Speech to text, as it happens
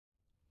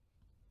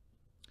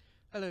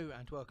Hello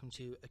and welcome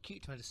to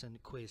Acute Medicine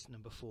Quiz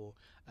number 4.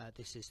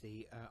 This is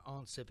the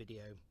answer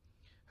video.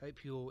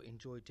 Hope you all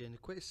enjoyed doing the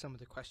quiz. Some of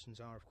the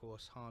questions are of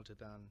course harder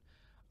than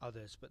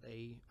others, but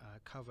they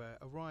cover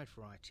a wide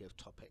variety of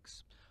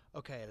topics.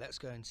 Okay, let's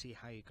go and see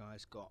how you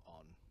guys got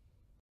on.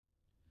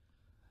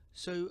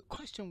 So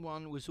question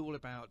 1 was all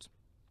about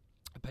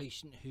a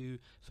patient who,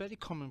 fairly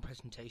common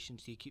presentation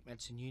to the acute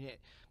medicine unit,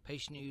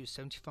 patient who's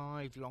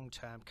 75,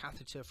 long-term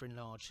catheter for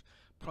enlarged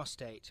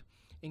prostate,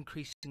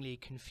 increasingly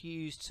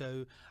confused.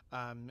 So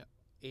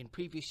in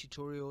previous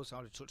tutorials I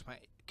would have talked about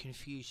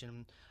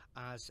confusion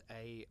as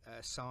a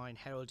sign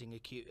heralding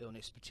acute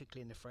illness,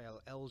 particularly in the frail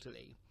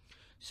elderly.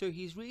 So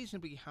he's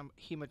reasonably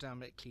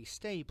hemodynamically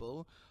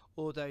stable,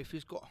 although if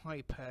he's got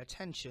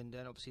hypertension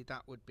then obviously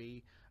that would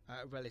be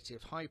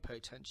relative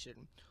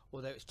hypotension,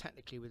 although it's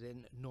technically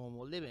within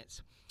normal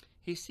limits.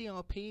 His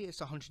CRP is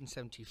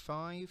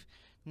 175.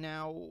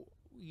 Now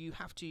you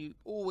have to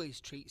always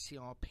treat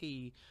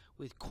CRP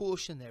with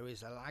caution. There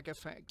is a lag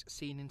effect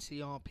seen in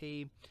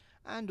CRP,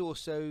 and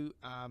also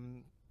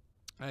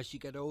as you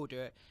get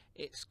older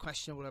it's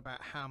questionable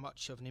about how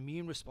much of an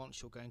immune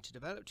response you're going to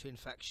develop to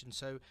infection,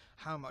 so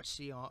how much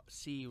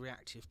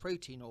C-reactive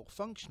protein or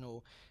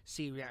functional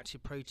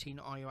C-reactive protein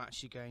are you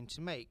actually going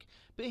to make.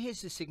 But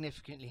his is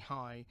significantly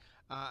high,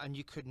 and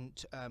you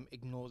couldn't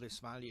ignore this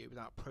value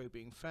without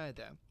probing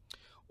further.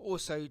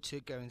 Also,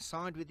 to go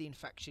inside with the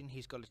infection,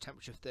 he's got a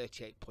temperature of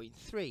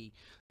 38.3.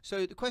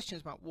 So the question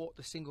is about what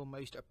the single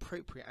most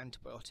appropriate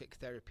antibiotic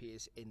therapy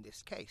is in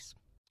this case.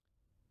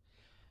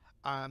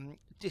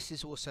 This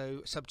is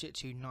also subject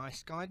to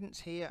NICE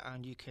guidance here,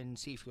 and you can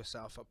see for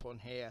yourself up on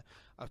here.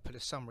 I've put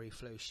a summary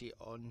flow sheet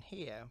on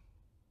here.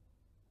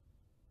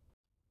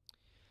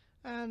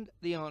 And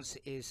the answer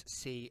is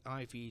C,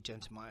 IV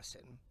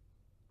gentamicin.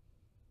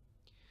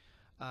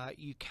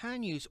 You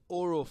can use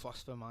oral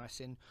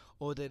phosphomycin,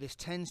 although this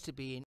tends to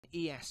be in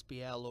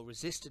ESBL or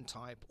resistant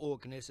type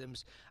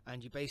organisms,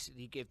 and you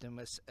basically give them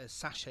as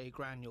sachet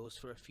granules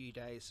for a few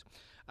days.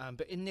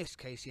 But in this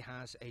case he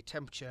has a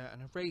temperature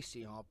and a raised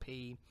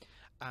CRP,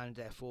 and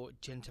therefore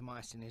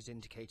gentamicin is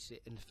indicated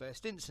in the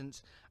first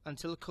instance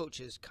until the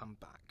cultures come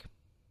back.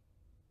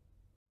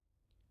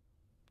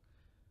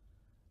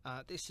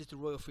 This is the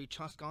Royal Free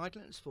Trust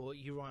guidelines for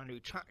urinary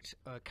tract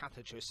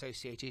catheter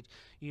associated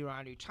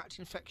urinary tract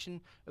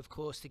infection. Of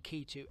course, the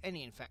key to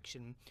any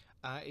infection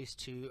is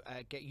to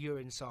get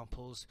urine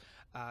samples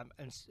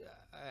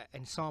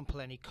and sample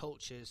any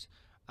cultures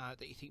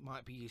that you think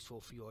might be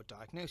useful for your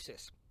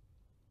diagnosis.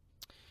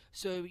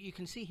 So you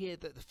can see here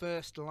that the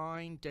first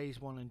line, days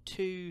 1 and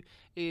 2,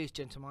 is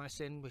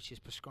gentamicin, which is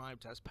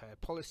prescribed as per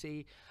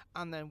policy.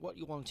 And then what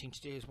you're wanting to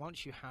do is,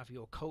 once you have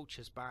your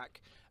cultures back,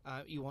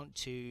 you want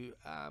to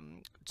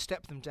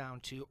step them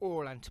down to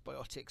oral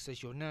antibiotics.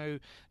 As you'll know,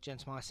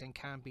 gentamicin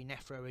can be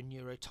nephro and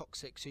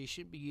neurotoxic, so you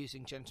shouldn't be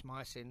using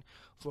gentamicin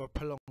for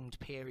prolonged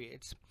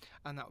periods,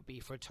 and that would be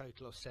for a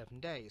total of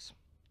 7 days.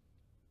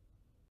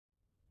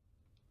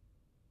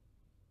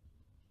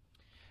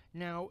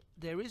 Now,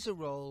 there is a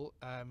role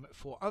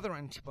for other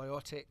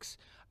antibiotics.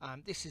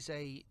 This is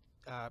a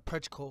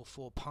protocol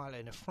for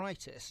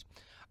pyelonephritis,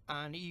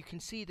 and you can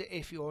see that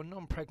if you're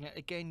non-pregnant,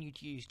 again you'd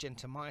use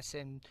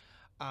gentamicin,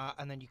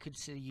 and then you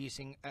consider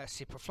using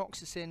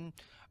ciprofloxacin.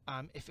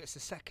 If it's a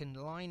second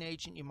line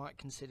agent, you might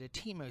consider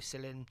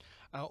temocillin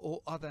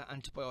or other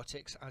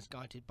antibiotics as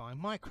guided by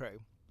micro.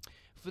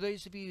 For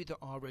those of you that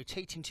are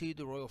rotating to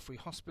the Royal Free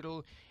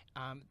Hospital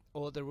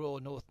or the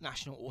Royal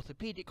National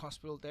Orthopaedic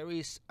Hospital, there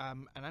is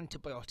an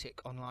antibiotic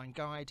online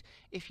guide.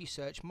 If you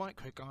search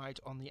Micro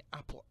Guide on the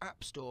Apple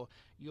App Store,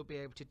 you'll be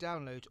able to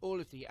download all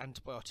of the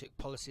antibiotic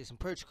policies and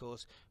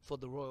protocols for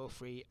the Royal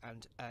Free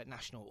and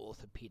National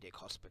Orthopaedic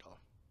Hospital.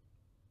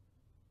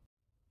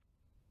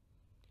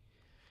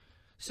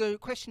 So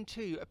question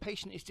 2, a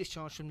patient is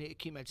discharged from the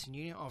acute medicine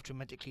unit after a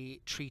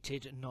medically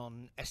treated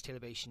non-ST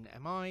elevation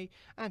MI,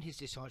 and his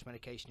discharge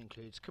medication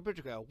includes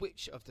clopidogrel.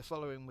 Which of the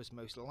following was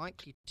most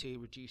likely to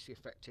reduce the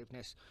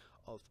effectiveness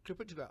of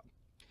clopidogrel?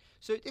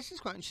 So this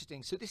is quite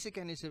interesting. So this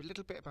again is a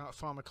little bit about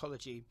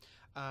pharmacology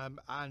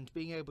and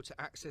being able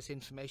to access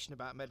information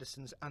about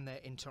medicines and their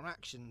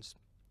interactions.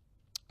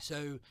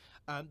 So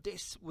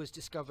this was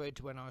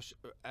discovered when I was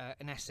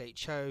an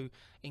SHO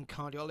in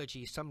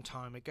cardiology some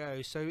time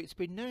ago, so it's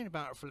been known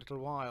about for a little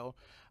while,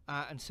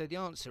 and so the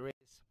answer is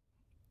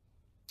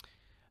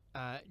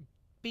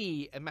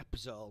B,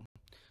 omeprazole.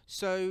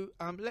 So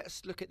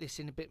let's look at this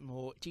in a bit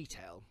more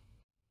detail.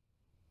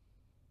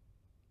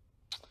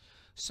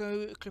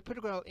 So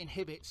clopidogrel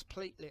inhibits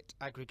platelet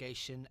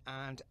aggregation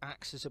and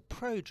acts as a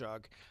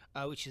prodrug,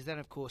 which is then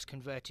of course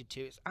converted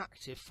to its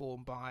active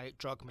form by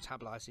drug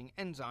metabolizing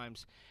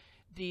enzymes.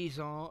 These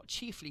are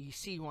chiefly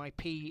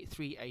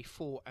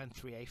CYP3A4 and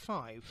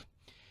 3A5.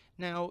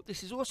 Now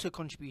this is also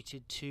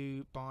contributed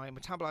to by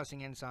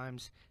metabolizing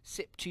enzymes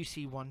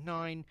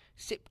CYP2C19,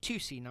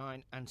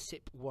 CYP2C9 and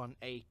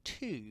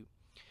CYP1A2.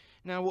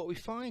 Now what we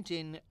find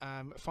in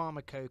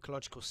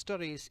pharmacological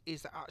studies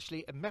is that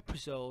actually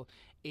omeprazole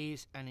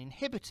is an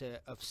inhibitor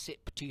of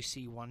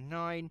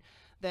CYP2C19.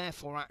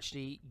 Therefore,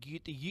 actually,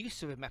 the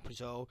use of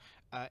omeprazole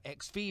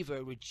ex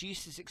vivo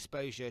reduces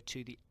exposure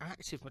to the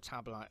active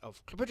metabolite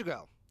of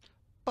clopidogrel.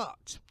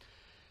 But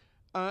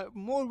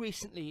more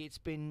recently, it's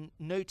been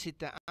noted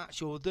that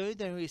actually, although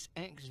there is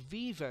ex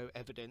vivo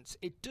evidence,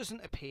 it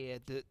doesn't appear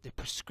that the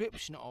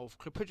prescription of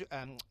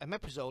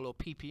omeprazole, or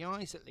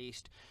PPIs at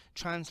least,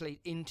 translate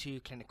into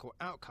clinical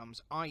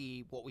outcomes,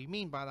 i.e. what we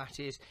mean by that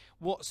is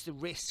what's the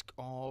risk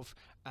of,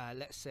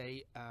 let's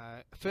say,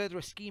 further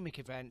ischemic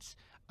events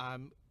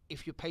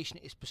if your patient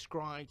is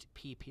prescribed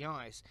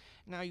PPIs.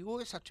 Now, you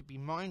always have to be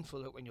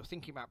mindful that when you're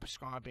thinking about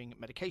prescribing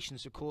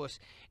medications, of course,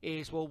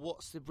 is, well,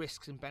 what's the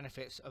risks and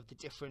benefits of the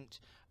different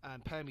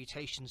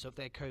permutations of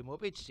their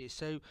comorbidities?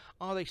 So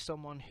are they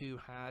someone who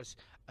has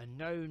a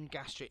known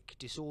gastric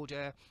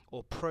disorder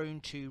or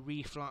prone to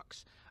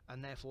reflux,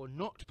 and therefore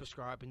not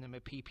prescribing them a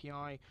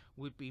PPI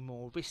would be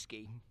more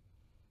risky?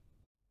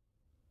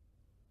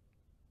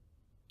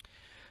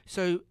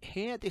 So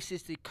here, this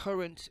is the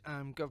current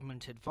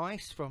government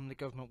advice from the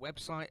government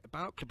website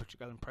about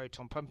clopidogrel and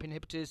proton pump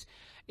inhibitors.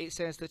 It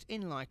says that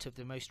in light of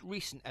the most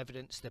recent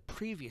evidence, the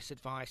previous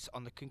advice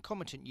on the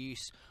concomitant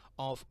use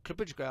of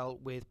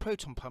clopidogrel with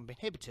proton pump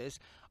inhibitors,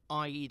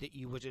 i.e. that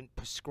you wouldn't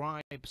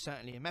prescribe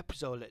certainly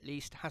omeprazole at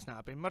least, has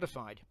now been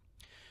modified.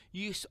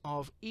 Use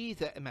of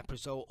either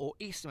omeprazole or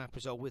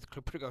esomeprazole with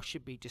clopidogrel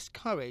should be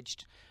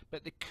discouraged,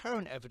 but the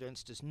current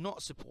evidence does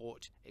not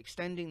support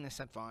extending this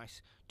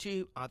advice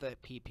to other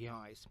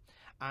PPIs.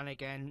 And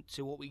again,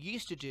 so what we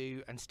used to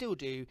do and still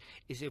do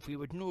is, if we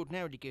would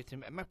ordinarily give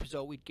them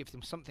omeprazole, we'd give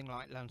them something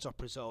like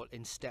lansoprazole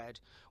instead,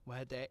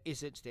 where there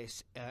isn't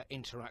this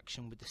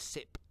interaction with the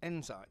CYP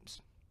enzymes.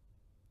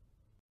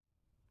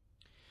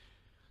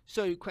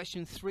 So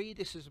question 3,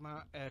 this is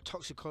about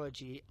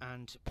toxicology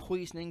and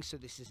poisoning. So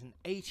this is an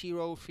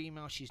 80-year-old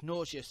female. She's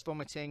nauseous,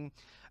 vomiting,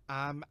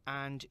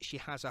 and she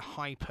has a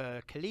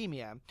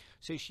hyperkalemia.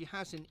 So she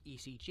has an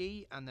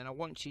ECG, and then I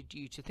wanted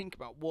you to think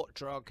about what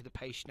drug the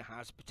patient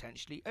has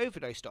potentially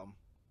overdosed on.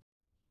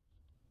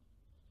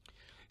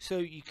 So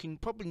you can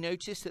probably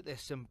notice that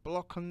there's some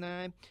block on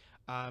there.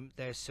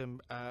 There's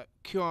some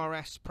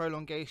QRS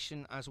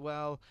prolongation as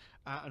well,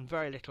 and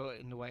very little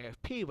in the way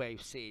of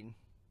P-wave seen.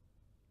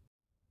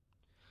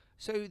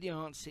 So the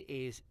answer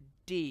is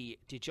D,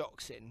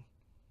 digoxin.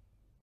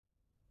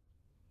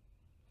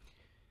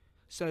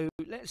 So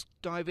let's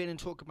dive in and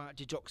talk about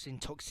digoxin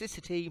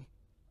toxicity.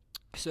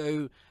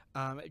 So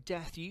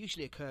death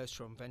usually occurs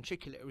from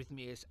ventricular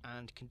arrhythmias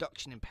and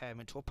conduction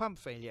impairment or pump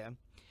failure.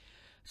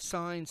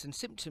 Signs and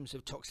symptoms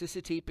of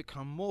toxicity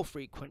become more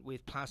frequent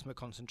with plasma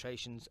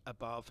concentrations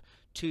above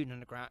 2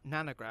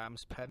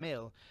 nanograms per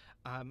ml.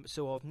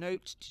 So of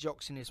note,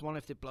 digoxin is one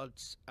of the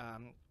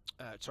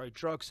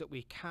drugs that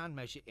we can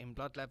measure in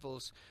blood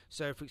levels.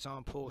 So for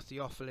example,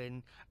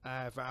 theophylline,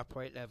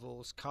 valproate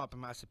levels,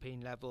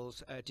 carbamazepine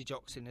levels,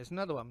 digoxin is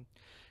another one.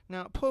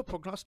 Now, poor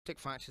prognostic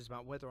factors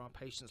about whether our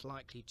patient's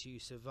likely to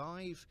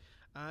survive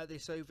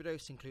this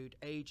overdose include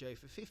age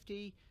over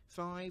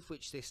 55,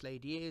 which this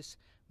lady is,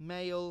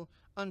 male,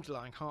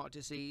 underlying heart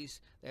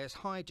disease, there's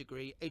high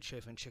degree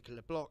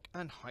atrioventricular block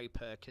and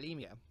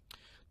hyperkalemia.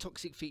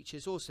 Toxic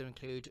features also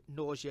include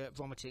nausea,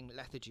 vomiting,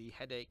 lethargy,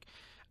 headache,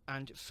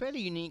 and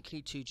fairly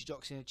uniquely to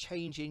digoxin, a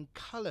change in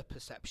colour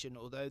perception,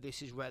 although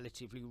this is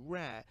relatively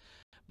rare.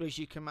 But as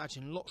you can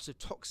imagine, lots of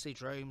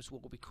toxidromes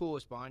will be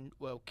caused by,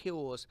 well,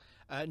 cause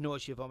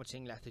nausea,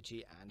 vomiting,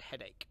 lethargy, and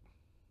headache.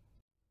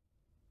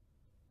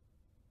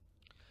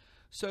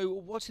 So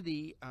what are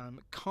the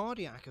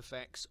cardiac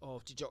effects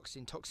of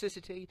digoxin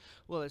toxicity?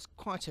 Well, there's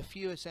quite a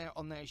few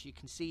on there. As you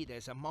can see,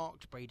 there's a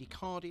marked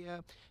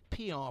bradycardia,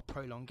 PR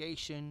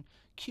prolongation,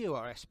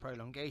 QRS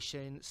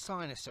prolongation,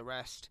 sinus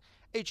arrest,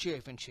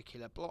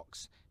 atrioventricular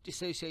blocks,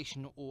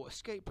 dissociation or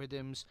escape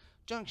rhythms,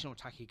 junctional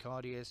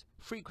tachycardias,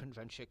 frequent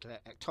ventricular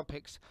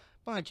ectopics,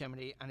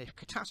 bigeminy, and if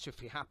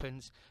catastrophe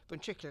happens,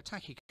 ventricular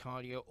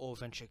tachycardia or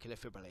ventricular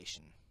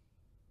fibrillation.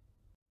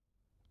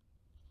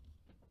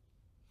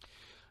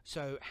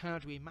 So how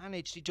do we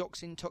manage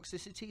digoxin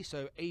toxicity?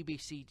 So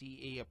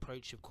ABCDE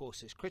approach, of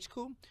course, is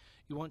critical.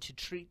 You want to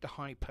treat the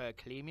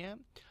hyperkalemia,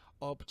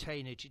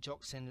 obtain a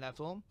digoxin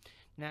level.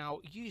 Now,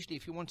 usually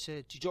if you want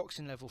a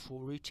digoxin level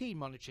for routine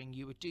monitoring,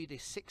 you would do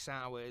this 6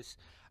 hours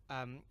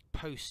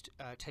post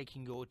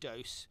taking your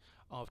dose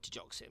of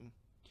digoxin.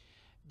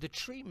 The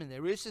treatment,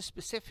 there is a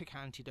specific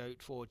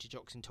antidote for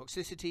digoxin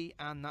toxicity,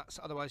 and that's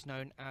otherwise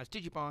known as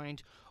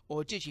Digibind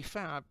or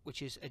Digifab,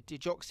 which is a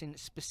digoxin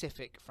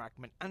specific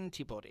fragment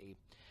antibody.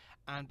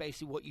 And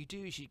basically what you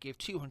do is you give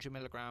 200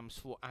 milligrams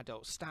for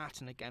adult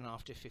stat, and again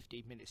after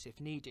 15 minutes if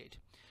needed.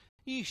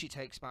 It usually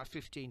takes about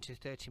 15 to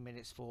 30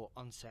 minutes for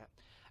onset.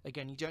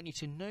 Again, you don't need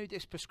to know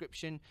this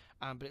prescription,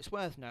 but it's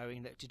worth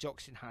knowing that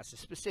digoxin has a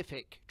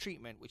specific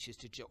treatment, which is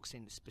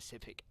digoxin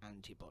specific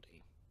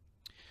antibody.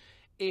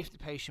 If the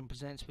patient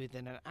presents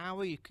within an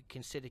hour, you could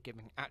consider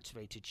giving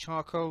activated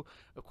charcoal.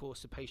 Of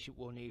course, the patient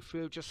will need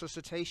fluid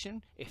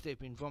resuscitation if they've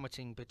been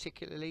vomiting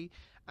particularly,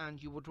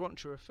 and you would want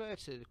to refer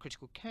to the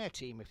critical care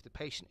team if the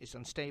patient is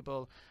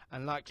unstable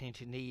and likely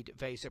to need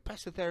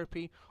vasopressor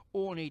therapy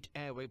or need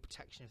airway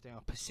protection if they are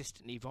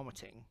persistently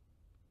vomiting.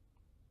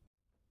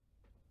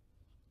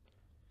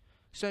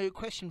 So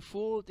question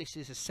 4, this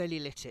is a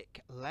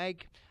cellulitic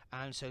leg,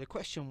 and so the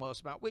question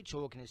was about which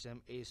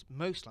organism is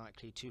most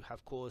likely to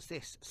have caused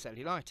this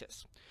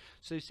cellulitis.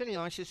 So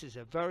cellulitis is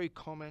a very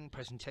common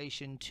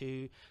presentation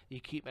to the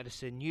acute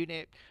medicine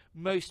unit.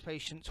 Most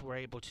patients were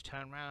able to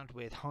turn around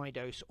with high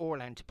dose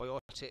oral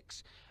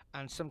antibiotics,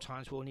 and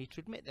sometimes we'll need to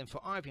admit them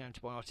for IV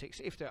antibiotics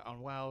if they're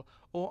unwell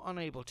or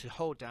unable to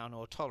hold down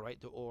or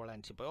tolerate the oral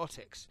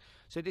antibiotics.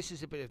 So this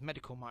is a bit of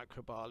medical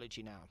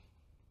microbiology now.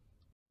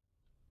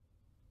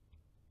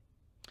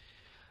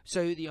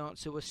 So the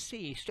answer was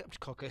C,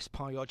 Streptococcus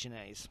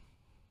pyogenes.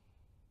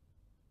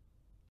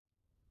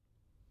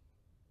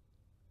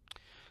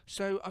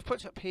 So I've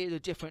put up here the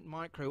different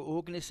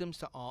microorganisms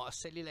that are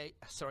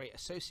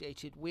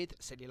associated with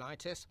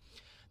cellulitis.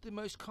 The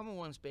most common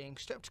ones being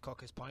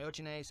Streptococcus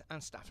pyogenes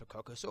and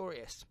Staphylococcus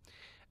aureus.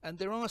 And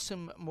there are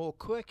some more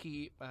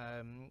quirky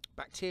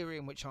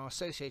bacteria which are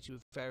associated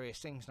with various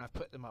things, and I've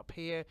put them up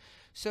here.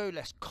 So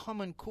less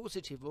common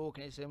causative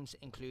organisms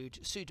include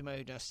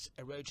Pseudomonas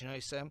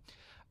aeruginosa,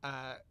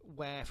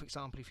 where, for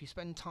example, if you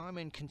spend time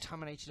in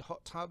contaminated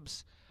hot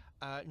tubs,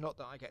 not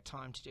that I get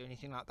time to do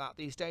anything like that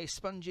these days,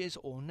 sponges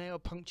or nail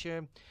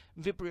puncture,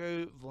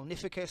 Vibrio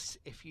vulnificus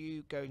if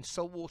you go in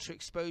saltwater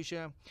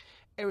exposure,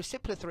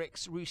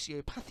 Erysipelathrix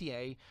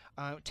ruseopathiae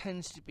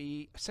tends to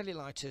be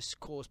cellulitis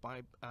caused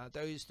by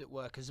those that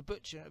work as a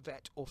butcher,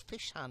 vet or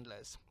fish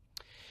handlers.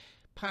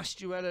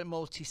 Pasteurella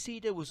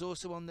multicida was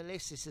also on the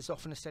list. This is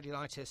often a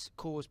cellulitis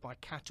caused by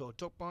cat or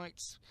dog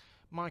bites.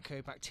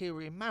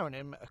 Mycobacterium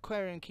marinum,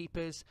 aquarium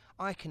keepers,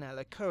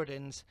 Eikenella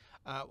corydons,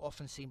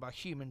 often seen by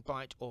human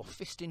bite or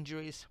fist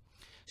injuries.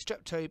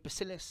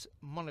 Streptobacillus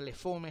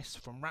moniliformis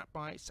from rat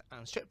bites,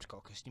 and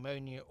Streptococcus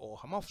pneumonia or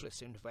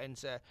Haemophilus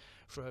influenza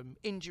from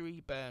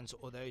injury, burns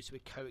or those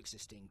with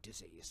coexisting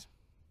disease.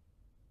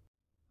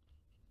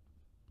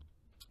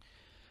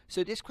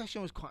 So this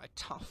question was quite a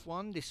tough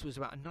one. This was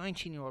about a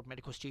 19-year-old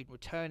medical student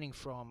returning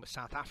from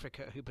South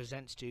Africa who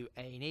presents to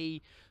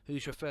A&E,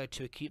 who's referred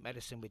to acute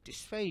medicine with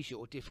dysphagia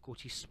or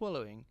difficulty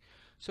swallowing.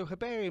 So her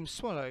barium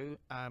swallow,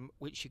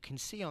 which you can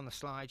see on the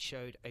slide,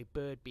 showed a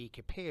bird beak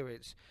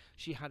appearance.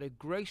 She had a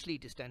grossly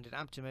distended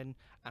abdomen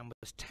and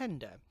was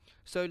tender.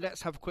 So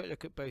let's have a quick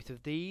look at both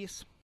of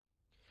these.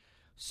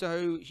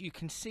 So you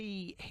can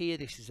see here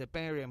this is a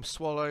barium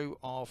swallow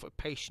of a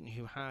patient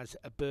who has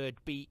a bird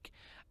beak,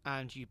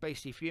 and you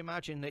basically, if you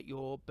imagine that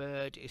your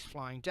bird is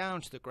flying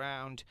down to the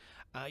ground,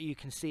 you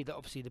can see that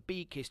obviously the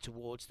beak is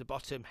towards the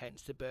bottom,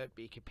 hence the bird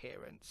beak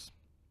appearance.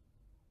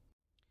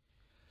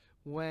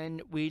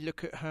 When we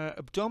look at her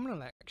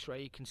abdominal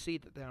x-ray, you can see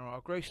that there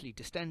are grossly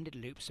distended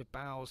loops of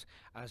bowels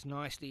as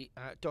nicely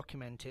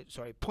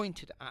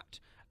pointed at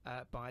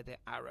by the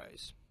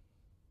arrows.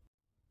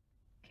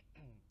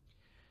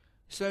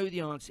 So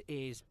the answer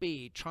is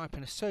B,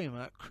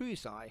 Trypanosoma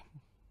cruzi.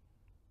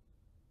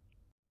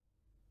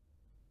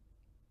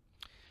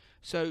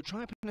 So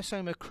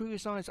Trypanosoma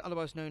cruzi is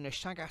otherwise known as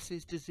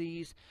Chagas's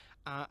disease,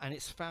 and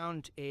it's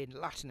found in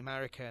Latin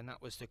America, and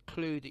that was the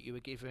clue that you were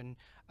given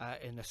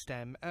in the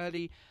STEM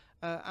early,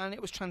 and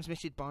it was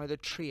transmitted by the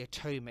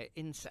Triatoma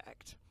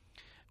insect.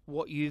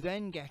 What you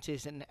then get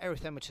is an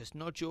erythematous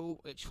nodule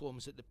which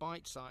forms at the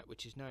bite site,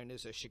 which is known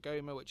as a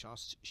shigoma, which I'll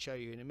show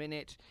you in a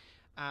minute.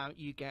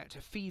 You get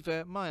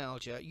fever,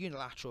 myalgia,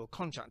 unilateral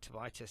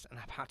conjunctivitis and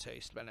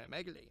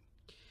hepatosplenomegaly.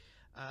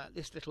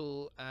 This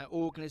little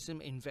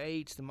organism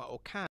invades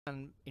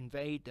can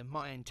invade the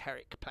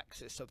myenteric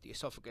plexus of the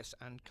esophagus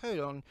and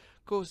colon,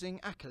 causing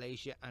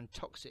achalasia and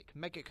toxic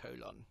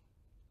megacolon.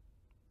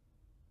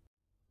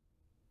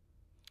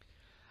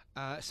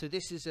 So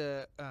this is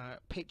a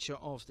picture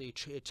of the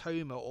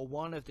Triatoma, or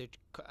one of the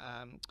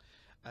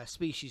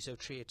species of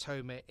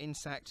Triatoma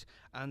insect,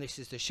 and this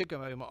is the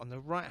shigoma on the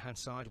right hand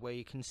side, where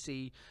you can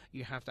see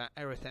you have that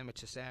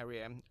erythematous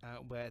area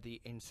where the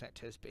insect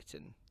has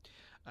bitten.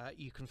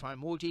 You can find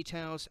more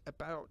details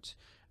about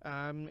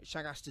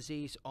Chagas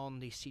disease on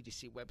the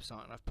CDC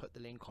website, and I've put the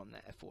link on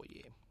there for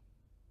you.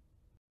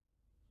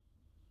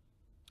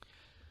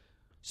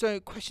 So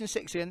question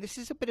 6 here, and this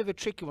is a bit of a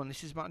tricky one.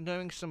 This is about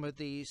knowing some of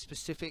the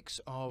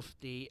specifics of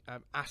the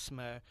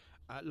asthma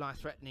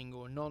life-threatening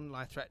or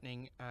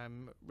non-life-threatening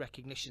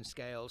recognition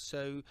scale.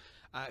 So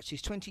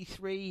she's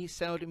 23,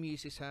 seldom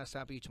uses her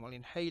salbutamol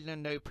inhaler,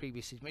 no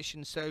previous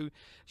admission, so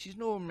she's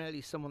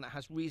normally someone that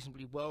has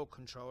reasonably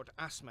well-controlled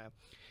asthma.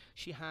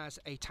 She has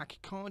a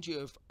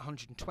tachycardia of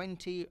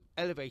 120,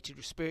 elevated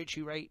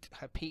respiratory rate,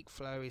 her peak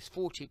flow is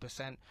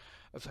 40%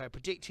 of her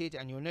predicted,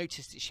 and you'll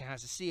notice that she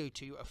has a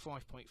CO2 of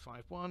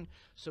 5.51.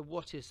 So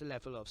what is the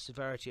level of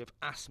severity of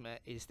asthma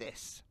is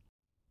this?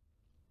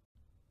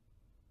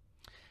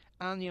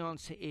 And the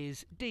answer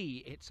is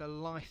D, it's a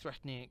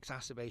life-threatening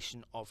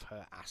exacerbation of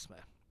her asthma.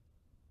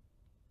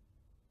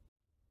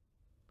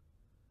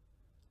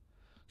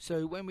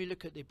 So when we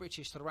look at the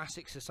British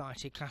Thoracic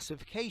Society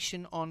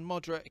classification on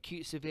moderate,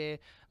 acute, severe,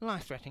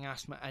 life-threatening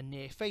asthma and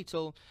near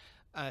fatal,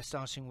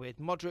 starting with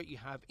moderate, you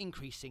have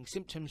increasing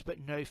symptoms but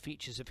no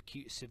features of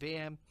acute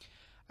severe.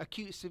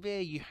 Acute severe,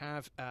 you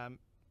have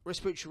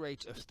respiratory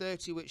rate of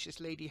 30, which this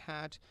lady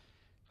had,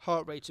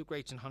 heart rate of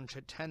greater than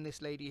 110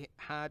 this lady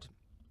had,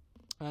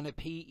 and a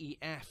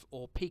PEF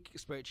or peak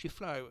expiratory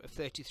flow of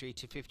 33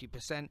 to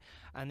 50%,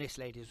 and this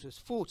lady's was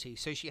 40,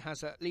 so she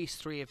has at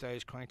least 3 of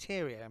those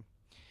criteria.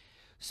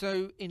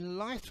 So in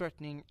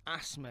life-threatening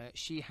asthma,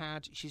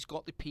 she's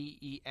got the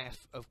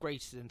PEF of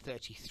greater than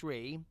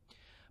 33,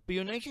 but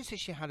you'll notice that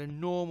she had a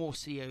normal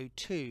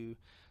CO2.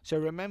 So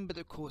remember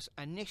that, of course,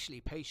 initially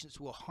patients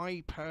will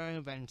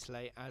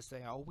hyperventilate as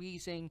they are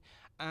wheezing.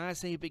 As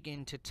they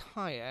begin to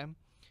tire,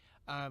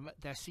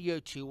 their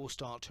CO2 will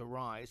start to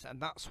rise, and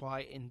that's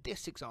why in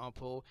this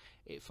example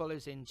it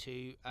follows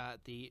into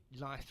the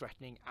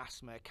life-threatening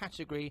asthma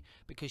category,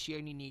 because she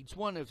only needs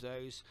 1 of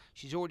those.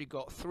 She's already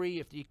got 3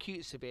 of the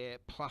acute severe,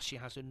 plus she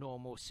has a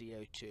normal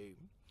CO2.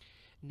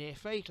 Near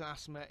fatal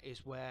asthma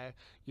is where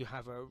you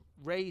have a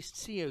raised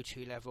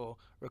CO2 level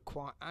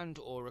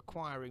or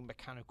requiring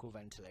mechanical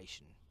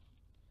ventilation.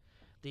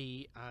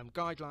 The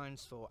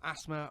guidelines for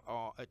asthma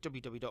are at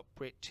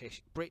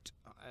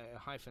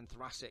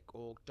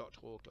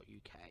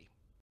www.brit-thoracic.org.uk.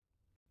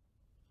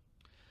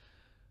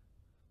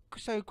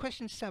 So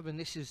question 7,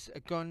 this is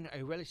again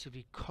a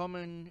relatively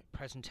common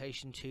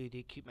presentation to the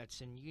acute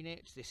medicine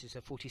unit. This is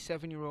a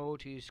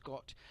 47-year-old who's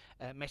got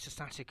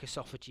metastatic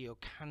esophageal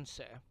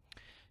cancer.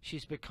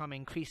 She's become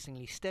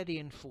increasingly steady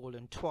and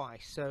fallen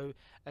twice. So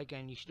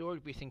again, you should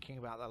already be thinking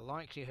about the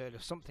likelihood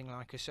of something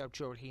like a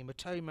subdural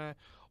hematoma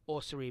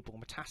or cerebral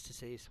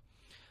metastases.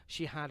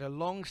 She had a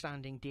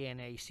long-standing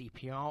DNA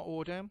CPR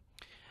order,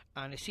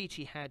 and a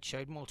CT head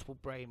showed multiple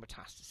brain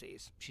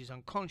metastases. She's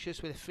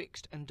unconscious with a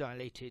fixed and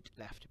dilated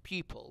left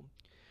pupil.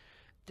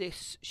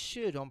 This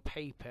should, on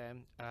paper,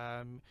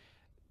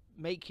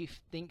 make you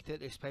think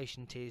that this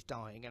patient is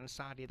dying, and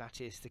sadly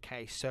that is the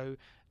case. So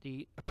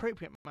the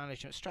appropriate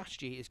management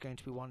strategy is going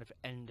to be one of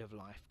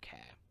end-of-life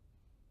care.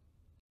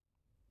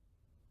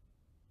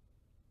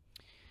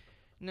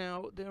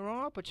 Now, there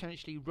are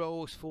potentially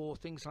roles for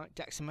things like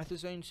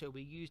dexamethasone, so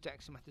we use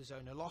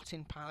dexamethasone a lot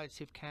in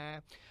palliative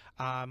care.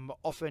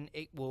 Often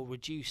it will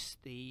reduce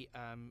the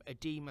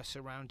edema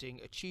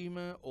surrounding a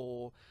tumour,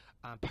 or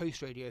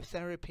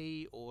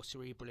post-radiotherapy or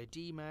cerebral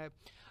edema.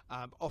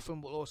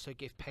 Often will also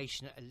give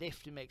patient a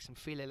lift and makes them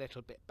feel a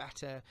little bit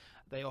better.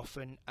 They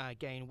often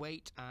gain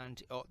weight,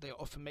 and they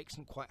often makes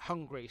them quite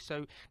hungry.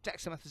 So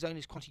dexamethasone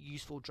is quite a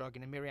useful drug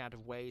in a myriad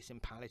of ways in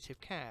palliative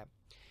care.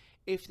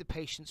 If the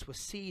patients were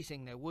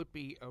seizing, there would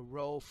be a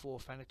role for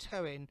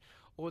phenytoin,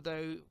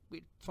 although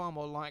it's far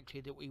more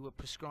likely that we would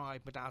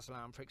prescribe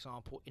midazolam, for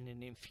example, in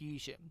an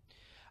infusion.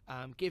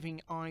 Giving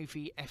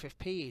IV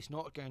FFP is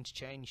not going to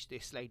change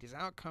this lady's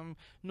outcome,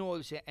 nor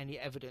is there any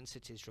evidence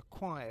that is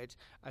required,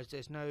 as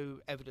there's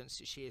no evidence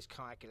that she is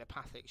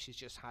coagulopathic. She's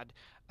just had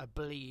a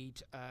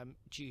bleed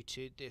due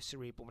to the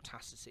cerebral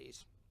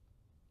metastases.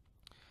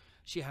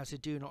 She has a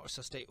do not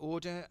resuscitate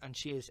order, and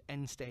she is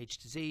end-stage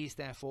disease,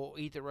 therefore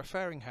either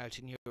referring her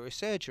to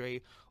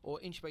neurosurgery or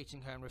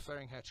intubating her and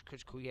referring her to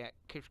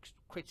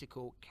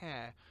critical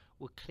care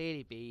would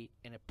clearly be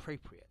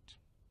inappropriate.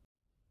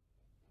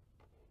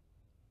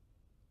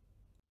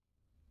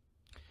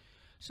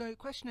 So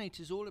question 8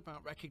 is all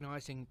about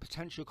recognising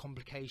potential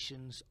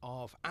complications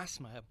of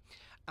asthma,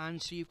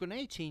 and so you've got an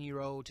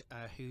 18-year-old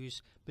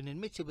who's been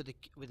admitted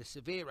with a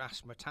severe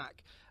asthma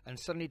attack and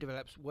suddenly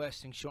develops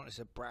worsening shortness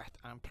of breath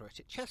and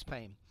pleuritic chest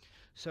pain.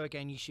 So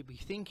again, you should be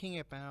thinking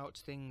about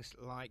things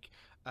like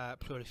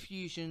pleural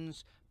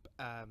effusions,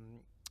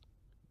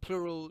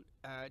 pleural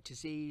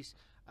disease,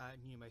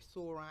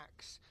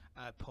 pneumothorax,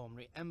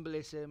 pulmonary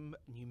embolism,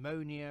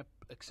 pneumonia,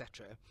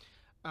 etc.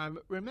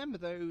 Remember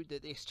though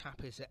that this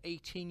chap is an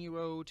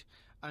 18-year-old,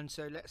 and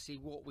so let's see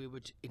what we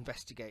would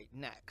investigate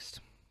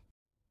next.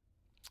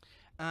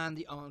 And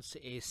the answer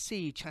is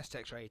C, chest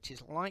x-ray. It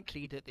is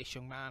likely that this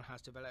young man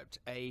has developed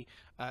a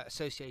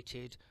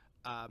associated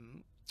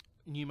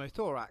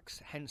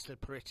pneumothorax, hence the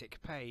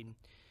pleuritic pain.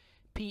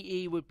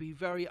 PE would be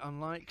very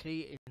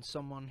unlikely in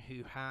someone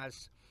who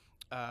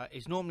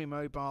is normally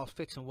mobile,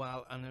 fit and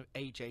well, and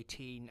age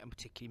 18, and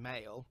particularly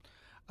male.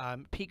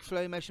 Peak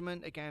flow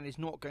measurement, again, is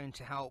not going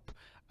to help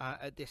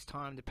at this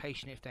time. The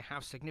patient, if they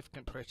have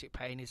significant pleuritic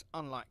pain, is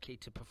unlikely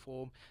to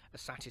perform a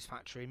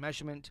satisfactory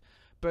measurement.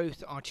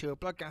 Both arterial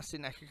blood gas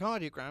and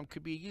echocardiogram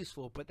could be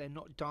useful, but they're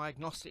not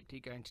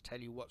diagnostically going to tell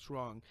you what's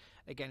wrong.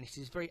 Again, it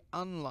is very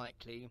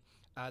unlikely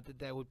that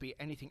there would be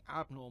anything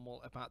abnormal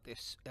about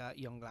this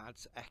young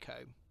lad's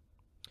echo.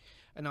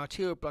 An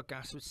arterial blood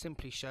gas would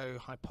simply show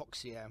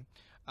hypoxia,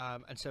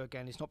 and so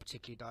again it's not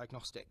particularly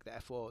diagnostic,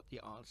 therefore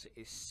the answer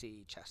is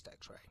C, chest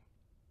x-ray.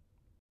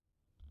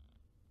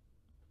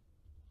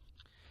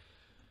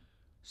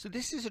 So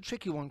this is a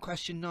tricky one,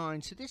 question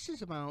 9. So this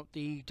is about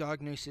the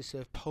diagnosis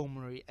of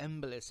pulmonary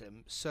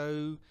embolism.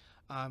 So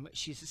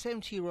She's a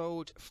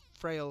 70-year-old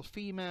frail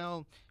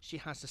female. She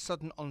has a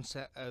sudden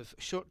onset of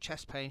short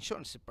chest pain,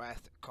 shortness of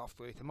breath, cough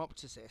with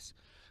hemoptysis.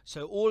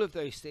 So all of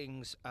those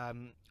things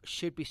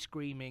should be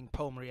screaming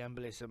pulmonary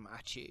embolism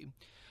at you.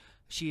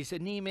 She is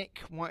anemic,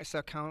 white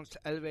cell counts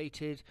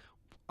elevated.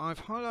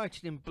 I've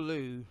highlighted in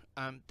blue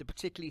the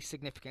particularly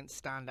significant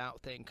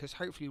standout thing, because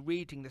hopefully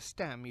reading the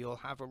stem you'll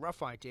have a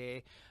rough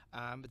idea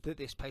that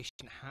this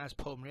patient has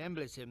pulmonary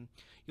embolism.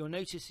 You'll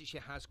notice that she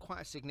has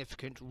quite a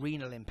significant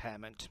renal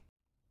impairment.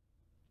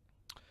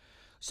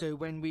 So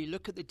when we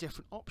look at the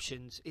different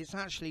options, it's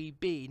actually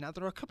B. Now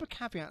there are a couple of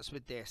caveats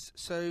with this.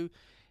 So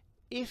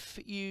if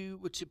you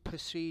were to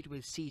proceed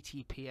with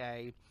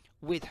CTPA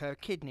with her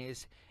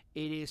kidneys,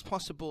 it is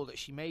possible that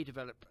she may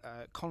develop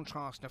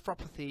contrast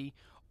nephropathy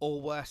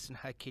or worsen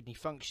her kidney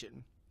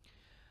function.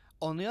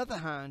 On the other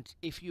hand,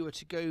 if you were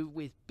to go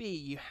with B,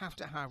 you have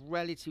to have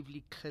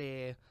relatively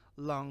clear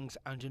lungs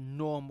and a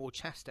normal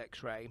chest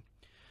x-ray.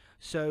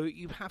 So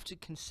you have to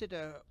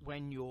consider,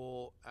 when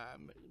you're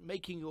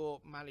making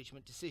your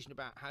management decision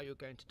about how you're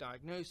going to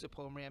diagnose the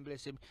pulmonary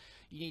embolism,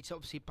 you need to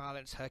obviously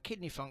balance her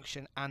kidney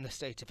function and the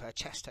state of her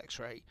chest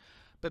x-ray.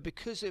 But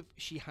because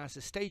she has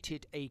a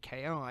stated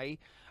AKI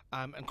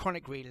and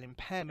chronic renal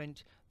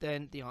impairment,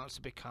 then the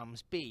answer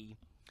becomes B.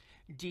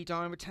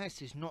 D-dimer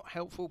test is not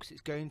helpful because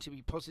it's going to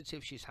be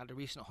positive. She's had a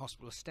recent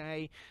hospital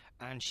stay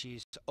and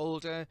she's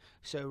older.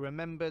 So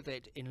remember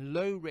that in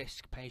low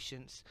risk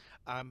patients,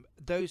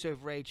 those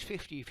over age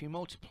 50, if you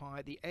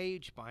multiply the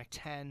age by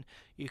 10,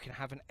 you can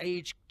have an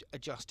age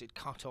adjusted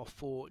cutoff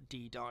for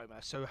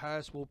D-dimer. So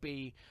hers will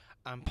be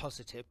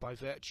positive by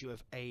virtue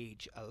of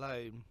age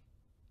alone.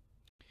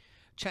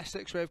 Chest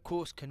x-ray, of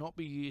course, cannot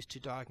be used to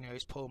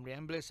diagnose pulmonary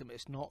embolism.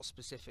 It's not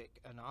specific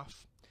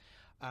enough.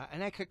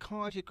 An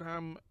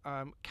echocardiogram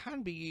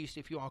can be used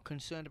if you are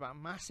concerned about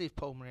massive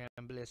pulmonary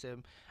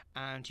embolism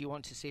and you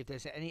want to see if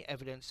there's any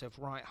evidence of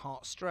right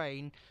heart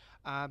strain.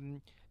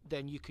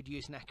 Then you could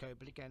use an echo,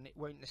 but again,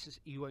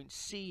 you won't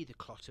see the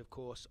clot, of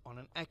course, on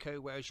an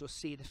echo, whereas you'll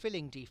see the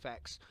filling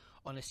defects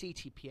on a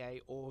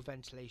CTPA or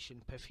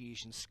ventilation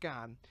perfusion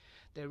scan.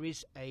 There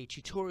is a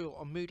tutorial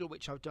on Moodle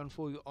which I've done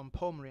for you on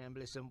pulmonary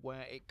embolism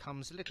where it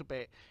comes a little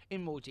bit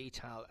in more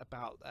detail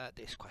about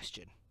this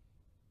question.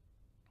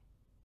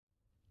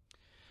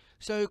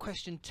 So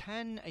question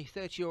 10, a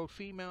 30-year-old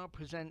female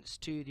presents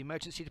to the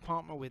emergency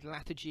department with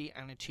lethargy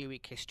and a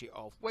 2-week history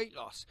of weight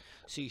loss.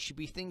 So you should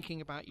be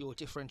thinking about your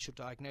differential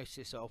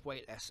diagnosis of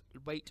weight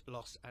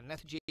loss and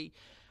lethargy,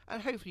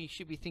 and hopefully you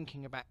should be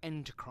thinking about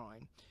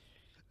endocrine.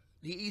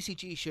 The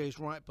ECG shows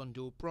right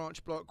bundle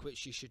branch block,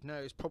 which you should know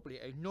is probably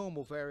a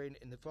normal variant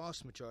in the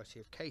vast majority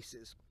of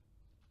cases.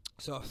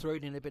 So I've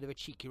thrown in a bit of a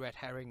cheeky red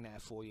herring there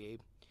for you.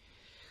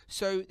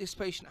 So this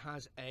patient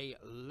has a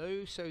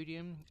low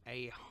sodium,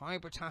 a high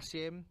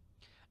potassium,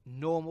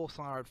 normal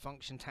thyroid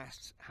function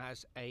tests,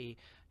 has a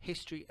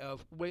history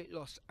of weight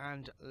loss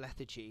and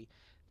lethargy.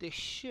 This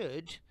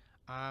should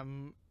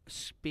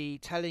be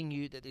telling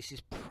you that this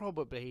is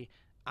probably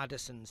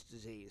Addison's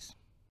disease.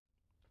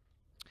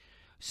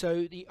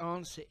 So the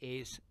answer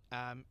is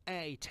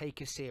A,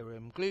 take a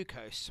serum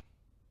glucose.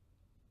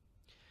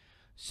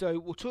 So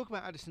we'll talk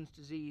about Addison's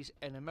disease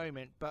in a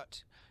moment,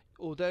 but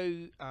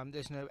although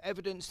there's no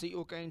evidence that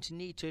you're going to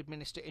need to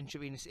administer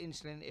intravenous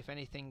insulin, if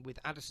anything, with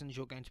Addison's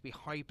you're going to be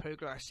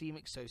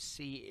hypoglycemic, so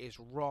C is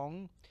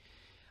wrong.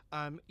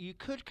 You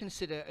could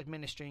consider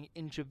administering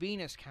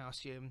intravenous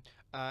calcium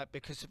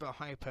because of her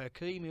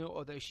hyperkalemia,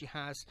 although she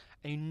has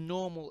a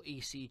normal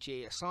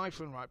ECG aside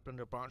from right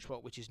bundle branch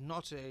block, which is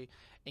not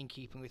in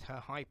keeping with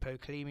her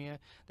hypokalemia.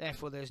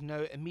 Therefore, there's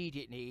no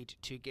immediate need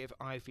to give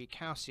IV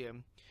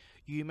calcium.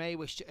 You may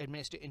wish to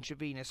administer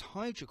intravenous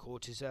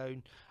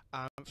hydrocortisone.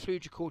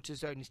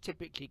 Fludrocortisone is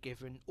typically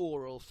given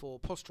oral for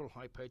postural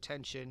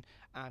hypotension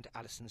and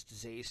Addison's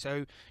disease.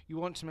 So you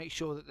want to make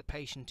sure that the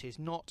patient is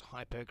not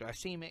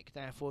hypoglycemic,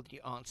 therefore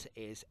the answer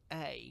is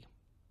A.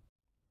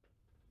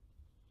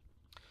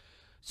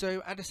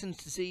 So Addison's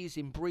disease,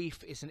 in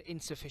brief, is an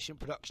insufficient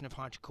production of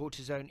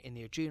hydrocortisone in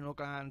the adrenal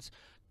glands.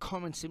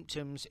 Common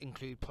symptoms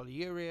include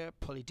polyuria,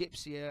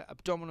 polydipsia,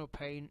 abdominal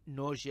pain,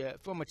 nausea,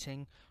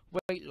 vomiting,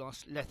 weight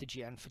loss,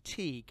 lethargy and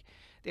fatigue.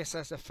 This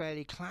has a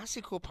fairly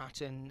classical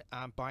pattern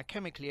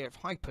biochemically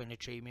of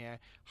hyponatremia,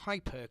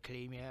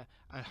 hyperkalemia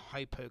and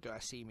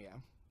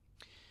hypoglycemia.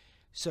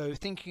 So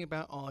thinking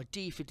about our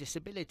D for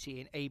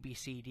disability in A, B,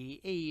 C, D,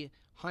 E,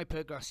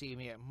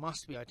 hypoglycemia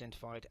must be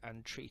identified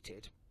and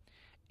treated.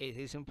 It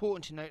is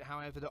important to note,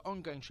 however, that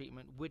ongoing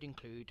treatment would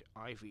include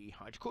IV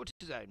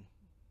hydrocortisone.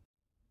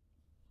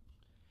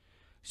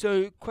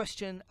 So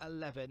question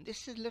 11,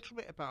 this is a little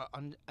bit about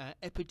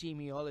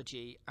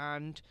epidemiology,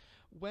 and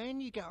when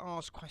you get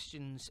asked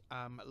questions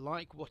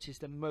like what is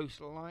the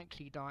most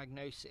likely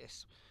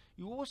diagnosis,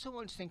 you also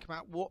want to think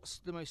about what's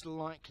the most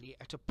likely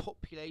at a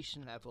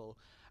population level,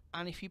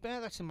 and if you bear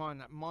that in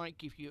mind, that might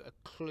give you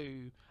a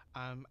clue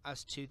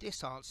as to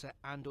this answer,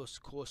 and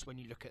of course when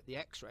you look at the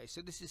x-ray. So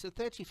this is a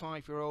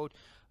 35-year-old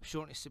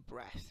shortness of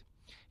breath.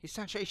 His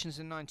saturations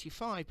are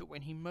 95, but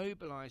when he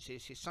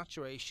mobilises, his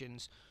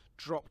saturations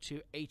drop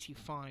to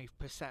 85%.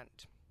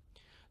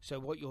 So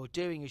what you're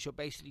doing is you're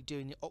basically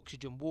doing the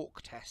oxygen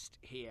walk test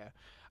here.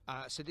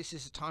 So this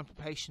is a type of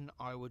patient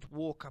I would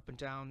walk up and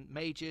down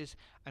majors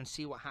and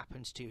see what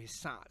happens to his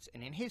SATs,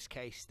 and in his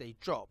case they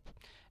drop.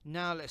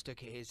 Now let's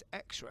look at his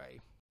x-ray.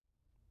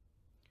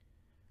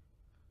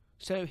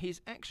 So his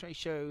x-ray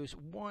shows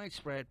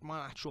widespread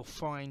bilateral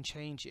fine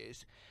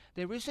changes.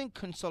 There isn't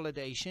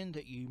consolidation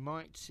that you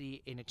might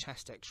see in a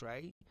chest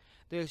x-ray.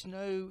 There's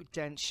no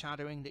dense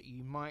shadowing that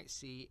you might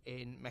see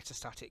in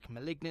metastatic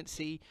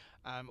malignancy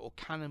or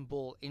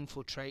cannonball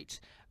infiltrates.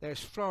 There's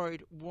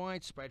florid,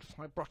 widespread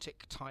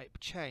fibrotic type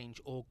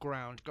change or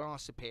ground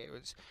glass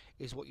appearance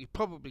is what you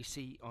probably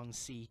see on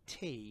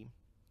CT.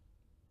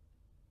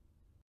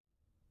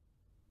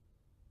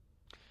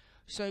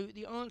 So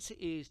the answer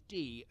is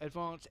D,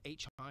 advanced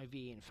HIV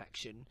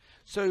infection.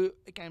 So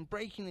again,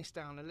 breaking this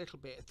down a little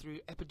bit through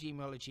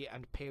epidemiology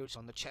and appearance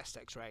on the chest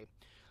x-ray.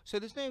 So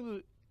there's no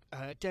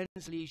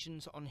dense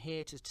lesions on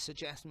here to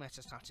suggest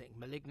metastatic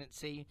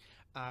malignancy.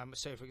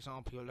 So for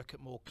example, you'll look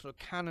at more sort of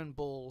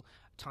cannonball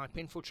type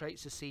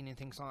infiltrates as seen in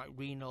things like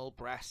renal,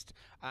 breast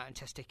and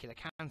testicular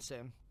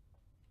cancer.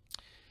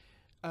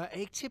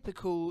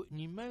 Atypical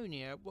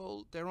pneumonia,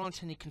 well, there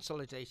aren't any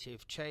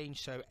consolidative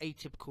change, so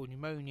atypical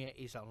pneumonia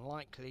is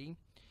unlikely.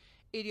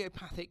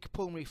 Idiopathic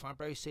pulmonary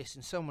fibrosis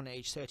in someone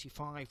aged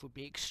 35 would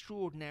be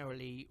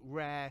extraordinarily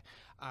rare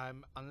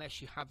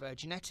unless you have a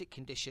genetic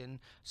condition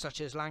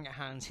such as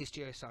Langerhans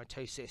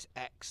histiocytosis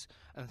X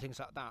and things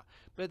like that.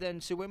 But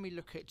then, so when we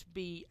look at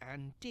B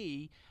and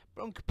D,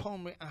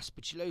 bronchopulmonary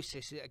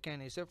aspergillosis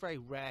again is a very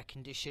rare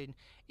condition.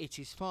 It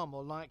is far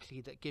more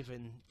likely that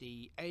given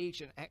the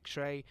age and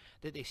x-ray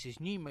that this is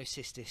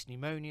pneumocystis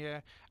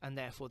pneumonia, and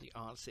therefore the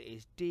answer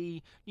is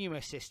D.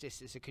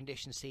 Pneumocystis is a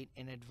condition seen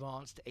in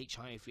advanced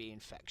HIV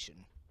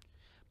infection.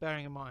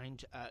 Bearing in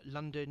mind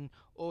London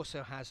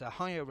also has a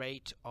higher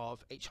rate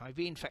of HIV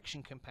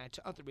infection compared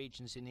to other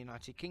regions in the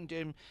United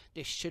Kingdom.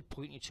 This should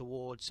point you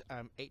towards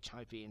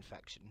HIV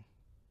infection.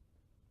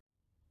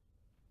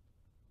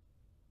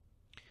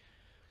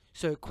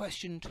 So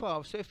question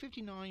 12. So a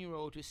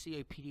 59-year-old with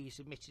COPD is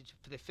admitted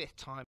for the 5th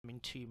time in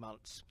 2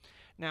 months.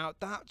 Now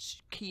that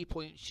key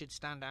point should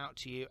stand out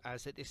to you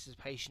as that this is a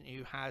patient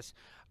who has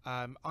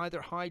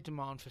either high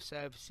demand for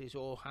services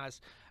or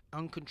has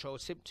uncontrolled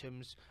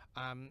symptoms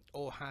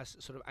or has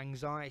sort of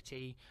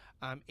anxiety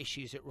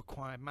issues that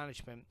require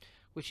management,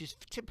 which is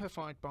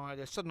typified by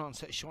the sudden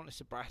onset of shortness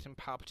of breath and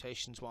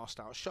palpitations whilst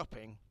out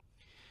shopping.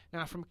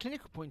 Now, from a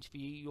clinical point of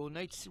view,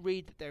 you'll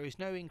read that there is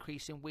no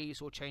increase in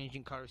wheeze or change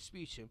in colour of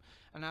sputum.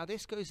 And now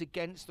this goes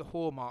against the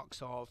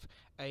hallmarks of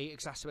a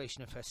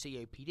exacerbation of her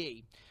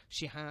COPD.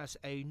 She has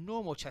a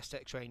normal chest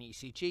x-ray and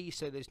ECG,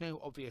 so there's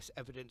no obvious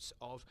evidence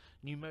of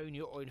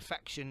pneumonia or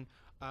infection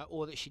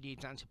or that she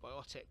needs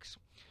antibiotics.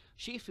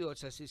 She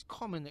feels, as is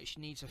common, that she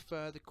needs a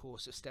further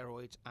course of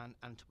steroids and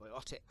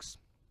antibiotics.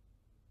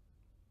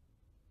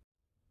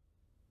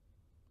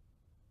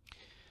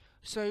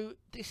 So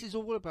this is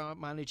all about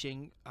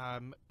managing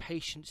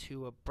patients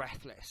who are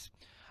breathless.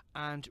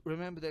 And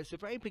remember, there's a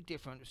very big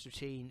difference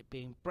between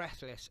being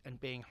breathless and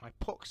being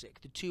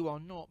hypoxic. The two are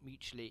not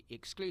mutually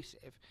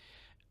exclusive.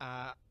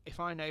 If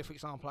I know, for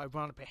example, I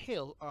run up a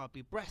hill, I'll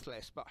be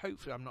breathless, but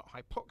hopefully I'm not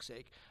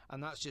hypoxic,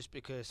 and that's just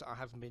because I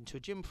haven't been to a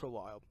gym for a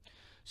while.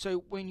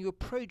 So when you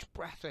approach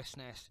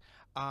breathlessness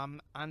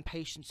and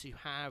patients who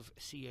have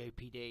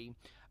COPD,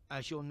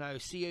 as you'll know,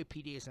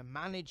 COPD is a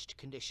managed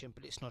condition,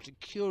 but it's not a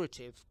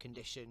curative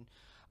condition.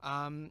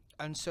 And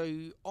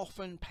so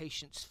often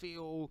patients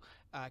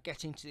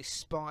get into this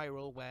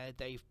spiral where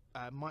they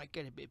might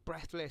get a bit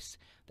breathless,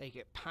 they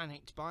get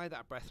panicked by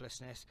that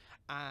breathlessness,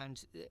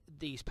 and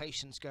these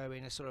patients go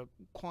in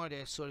quite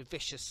a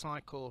vicious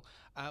cycle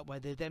where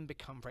they then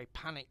become very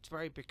panicked,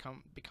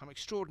 become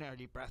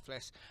extraordinarily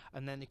breathless,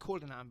 and then they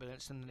call an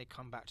ambulance and then they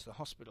come back to the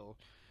hospital.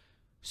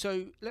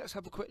 So let's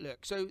have a quick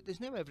look. So there's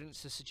no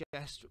evidence to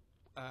suggest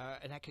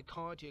an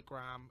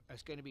echocardiogram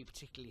is going to be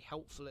particularly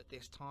helpful at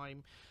this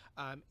time.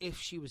 If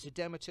she was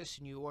edematous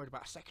and you were worried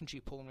about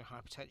secondary pulmonary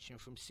hypertension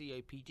from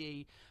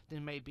COPD,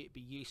 then maybe it'd be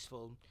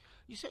useful.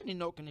 You're certainly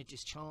not going to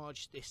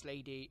discharge this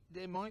lady.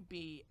 There might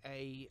be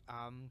a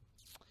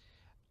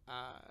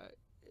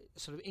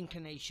sort of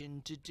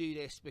inclination to do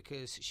this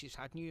because she's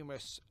had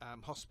numerous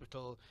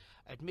hospital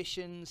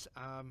admissions,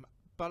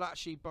 but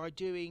actually by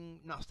doing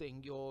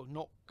nothing you're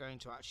not going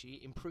to actually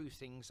improve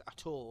things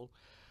at all.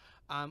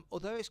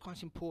 Although it's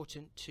quite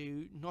important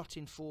to not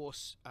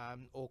enforce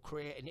or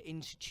create an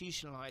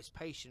institutionalized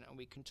patient, and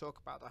we can talk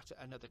about that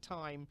at another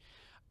time,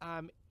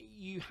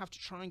 you have to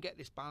try and get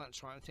this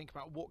balance right and think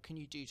about what can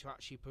you do to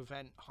actually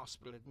prevent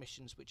hospital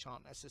admissions which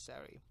aren't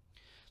necessary.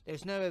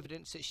 There's no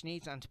evidence that she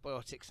needs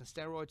antibiotics and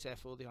steroids,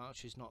 therefore the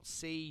answer is not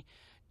C.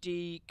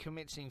 D,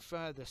 commencing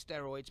further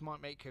steroids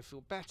might make her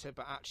feel better,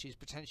 but actually is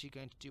potentially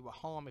going to do a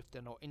harm if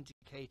they're not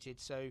indicated.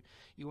 So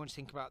you want to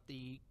think about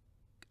the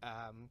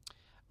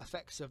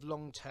effects of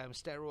long-term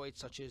steroids,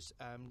 such as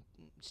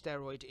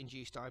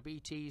steroid-induced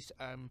diabetes,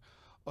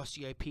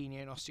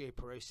 osteopenia and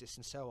osteoporosis,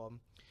 and so on.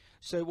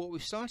 So what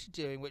we've started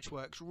doing, which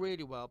works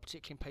really well,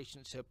 particularly in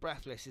patients who are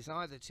breathless, is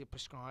either to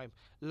prescribe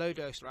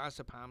low-dose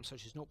lorazepam,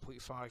 such as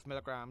 0.5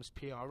 milligrams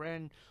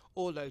PRN,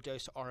 or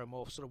low-dose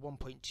Oromorph, sort of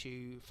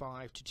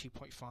 1.25 to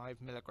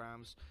 2.5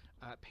 milligrams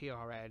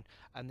PRN,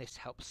 and this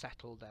helps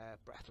settle their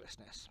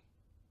breathlessness.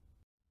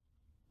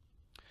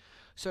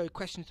 So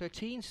question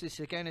 13, so this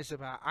again is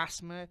about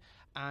asthma,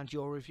 and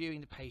you're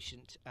reviewing the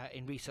patient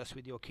in resus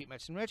with your acute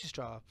medicine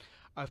registrar.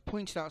 I've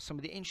pointed out some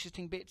of the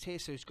interesting bits here.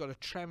 So he's got a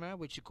tremor,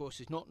 which of course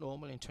is not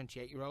normal in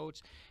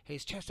 28-year-olds.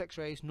 His chest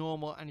x-ray is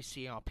normal and his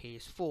CRP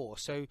is 4.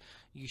 So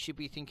you should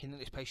be thinking that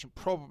this patient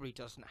probably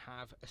doesn't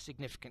have a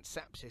significant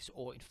sepsis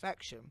or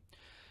infection.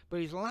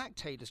 But his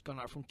lactate has gone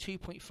up from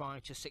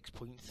 2.5 to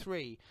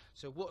 6.3.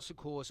 So what's the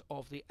cause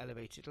of the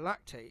elevated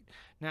lactate?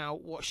 Now,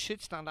 what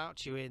should stand out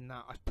to you in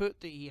that, I've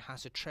put that he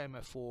has a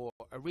tremor for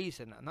a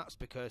reason, and that's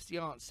because the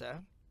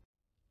answer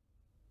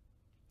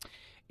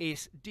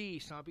is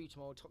D,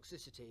 salbutamol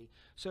toxicity.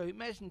 So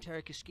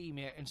mesenteric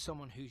ischemia in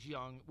someone who's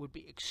young would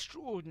be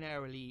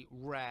extraordinarily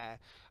rare,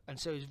 and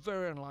so is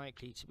very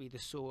unlikely to be the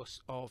source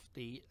of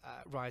the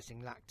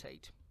rising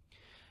lactate.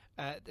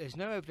 There's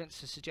no evidence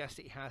to suggest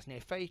that he has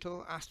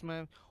near-fatal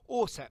asthma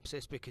or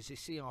sepsis because his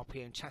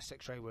CRP and chest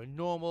x-ray were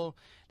normal.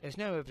 There's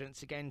no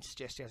evidence again to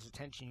suggest he has a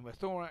tension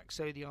pneumothorax,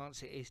 so the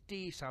answer is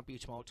D,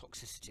 salbutamol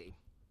toxicity.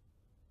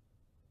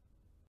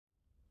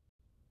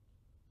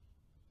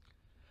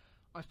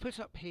 I've put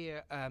up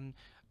here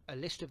a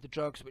list of the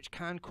drugs which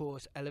can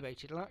cause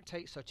elevated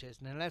lactate, such as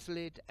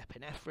nalezolid,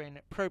 epinephrine,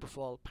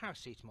 propofol,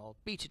 paracetamol,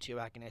 beta-2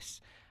 agonists,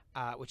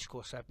 which of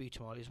course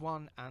salbutamol is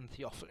one, and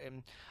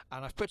theophylline.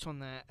 And I've put on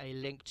there a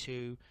link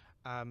to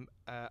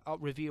a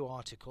review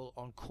article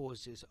on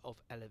causes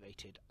of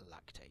elevated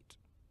lactate.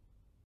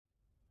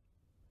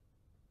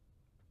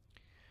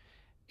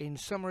 In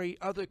summary,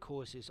 other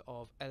causes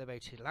of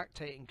elevated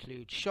lactate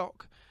include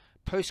shock,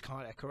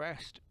 post-cardiac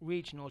arrest,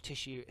 regional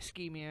tissue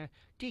ischemia,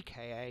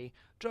 DKA,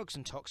 drugs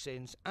and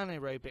toxins,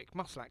 anaerobic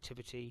muscle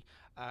activity.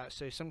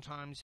 So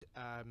sometimes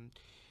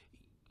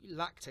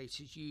lactate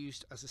is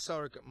used as a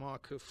surrogate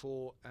marker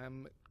for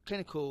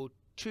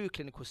true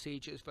clinical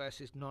seizures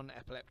versus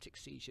non-epileptic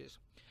seizures.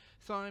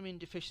 Thiamine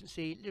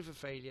deficiency, liver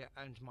failure,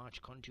 and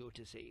mitochondrial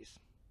disease.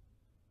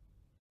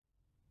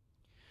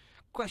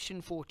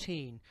 Question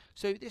 14.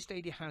 So this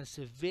lady has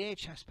severe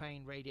chest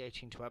pain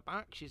radiating to her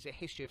back. She has a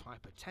history of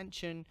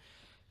hypertension.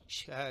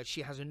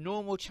 She has a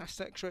normal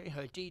chest x-ray.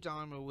 Her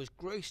D-dimer was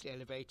grossly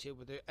elevated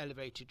with an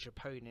elevated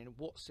troponin.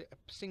 What's the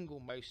single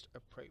most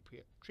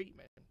appropriate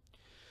treatment?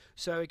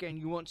 So again,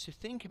 you want to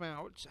think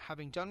about,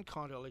 having done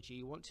cardiology,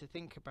 you want to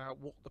think about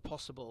what the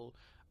possible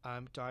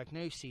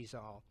diagnoses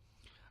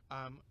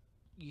are.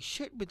 You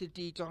should, with the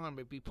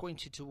D-dimer, be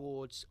pointed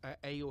towards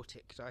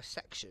aortic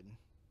dissection.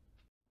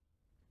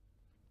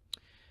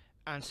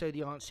 And so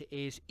the answer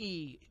is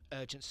E,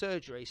 urgent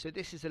surgery. So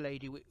this is a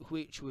lady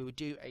which we would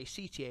do a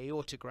CT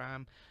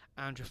aortogram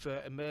and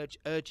refer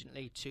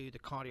urgently to the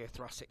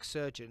cardiothoracic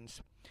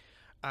surgeons.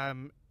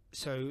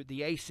 So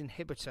the ACE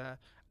inhibitor,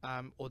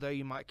 although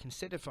you might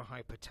consider for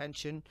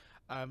hypertension,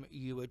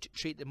 you would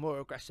treat them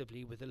more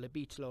aggressively with a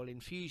labetalol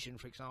infusion,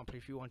 for example,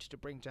 if you wanted to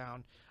bring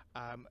down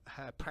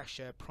her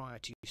pressure prior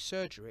to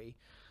surgery.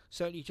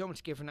 Certainly you don't want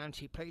to give an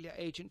antiplatelet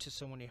agent to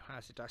someone who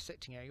has a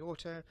dissecting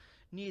aorta.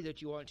 Neither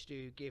do you want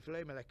to give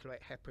low molecular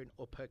weight heparin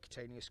or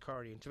percutaneous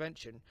coronary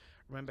intervention.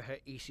 Remember, her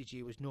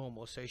ECG was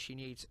normal, so she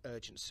needs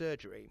urgent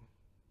surgery.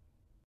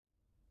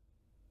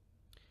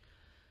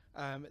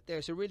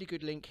 There's a really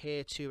good link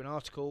here to an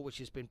article which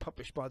has been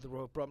published by the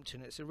Royal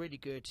Brompton. It's a really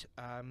good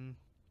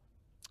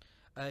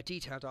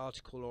detailed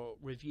article or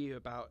review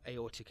about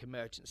aortic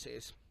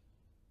emergencies.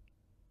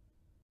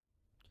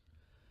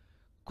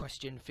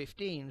 Question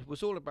 15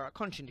 was all about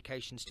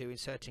contraindications to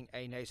inserting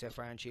a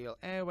nasopharyngeal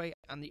airway,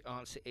 and the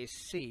answer is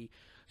C.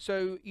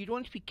 So you'd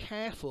want to be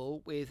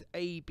careful with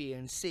A, B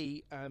and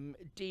C.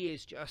 D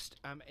is just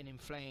an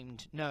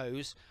inflamed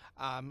nose.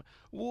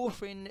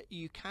 Warfarin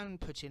you can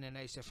put in a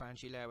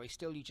nasopharyngeal airway,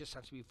 still you just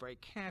have to be very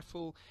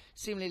careful.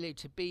 Similarly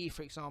to B,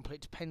 for example,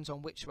 it depends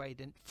on which way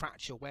the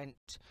fracture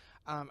went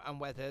and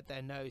whether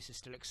their nose is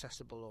still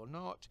accessible or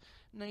not.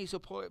 Nasal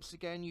polyps,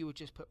 again, you would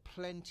just put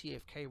plenty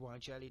of KY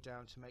jelly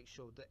down to make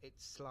sure that it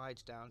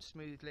slides down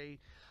smoothly.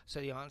 So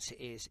the answer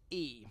is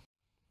E.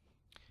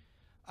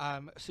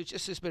 So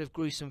just as a bit of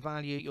gruesome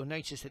value, you'll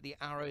notice that the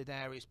arrow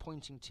there is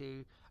pointing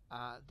to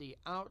the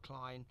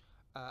outline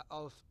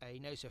of a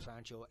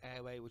nasopharyngeal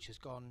airway which has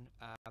gone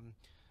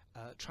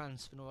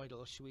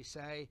transsphenoidal, shall we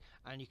say,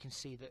 and you can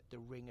see that the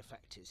ring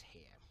effect is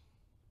here.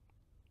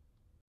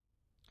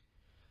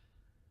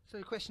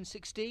 So question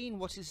 16,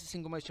 what is the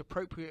single most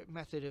appropriate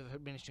method of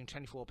administering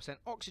 24%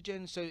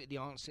 oxygen? So the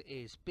answer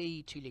is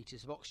B, 2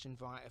 litres of oxygen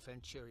via a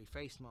Venturi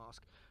face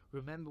mask.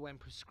 Remember, when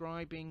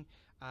prescribing,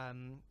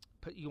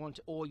 you want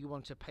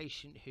a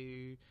patient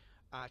who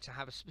to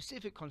have a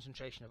specific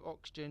concentration of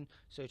oxygen,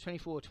 so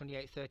 24,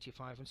 28,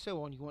 35 and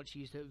so on, you want to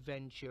use the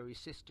Venturi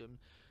system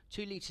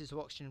 2 litres of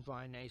oxygen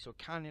via nasal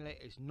cannula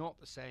is not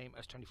the same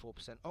as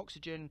 24%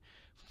 oxygen.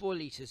 4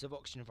 litres of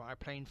oxygen via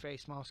plain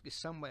face mask is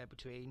somewhere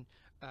between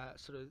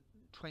sort of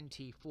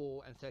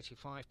 24 and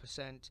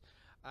 35%.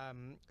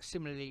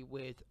 Similarly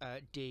with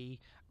D,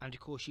 and of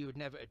course you would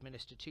never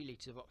administer 2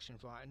 litres of oxygen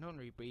via a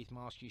non-rebreathe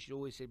mask. You should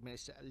always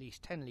administer at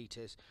least 10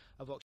 litres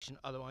of oxygen,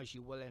 otherwise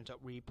you will end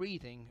up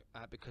rebreathing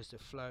because the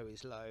flow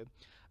is low.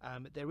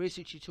 There is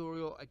a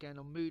tutorial again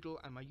on Moodle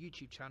and my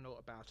YouTube channel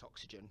about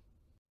oxygen.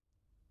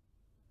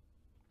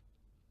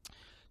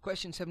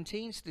 Question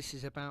 17, so this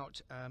is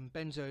about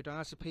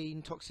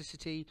benzodiazepine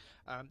toxicity.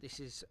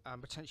 This is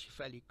potentially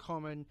fairly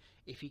common.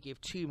 If you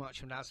give too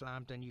much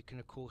midazolam, then you can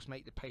of course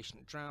make the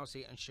patient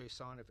drowsy and show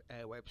sign of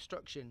airway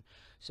obstruction.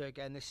 So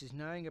again, this is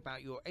knowing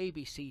about your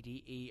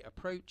ABCDE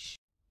approach.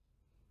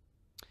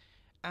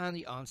 And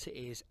the answer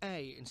is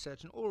A,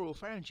 insert an oral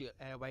pharyngeal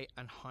airway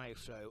and high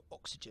flow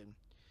oxygen.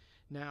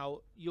 Now,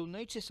 you'll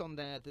notice on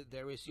there that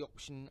there is the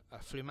option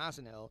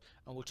flumazenil,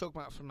 and we'll talk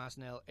about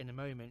flumazenil in a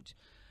moment.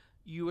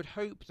 You would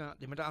hope that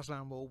the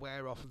midazolam will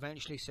wear off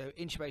eventually, so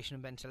intubation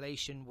and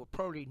ventilation will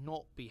probably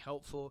not be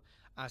helpful,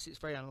 as it's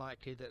very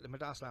unlikely that the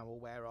midazolam will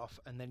wear off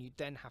and then you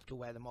then have to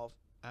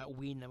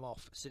wean them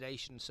off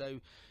sedation. So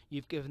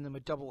you've given them a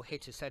double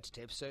hit of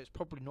sedative, so it's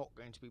probably not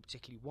going to be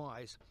particularly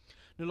wise.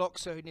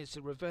 Naloxone is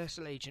a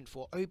reversal agent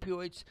for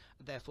opioids,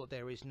 therefore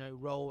there is no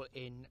role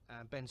in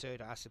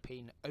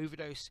benzodiazepine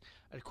overdose.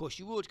 And of course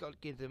you would got to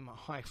give them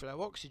high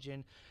flow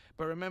oxygen,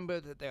 but remember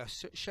that they are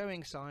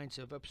showing signs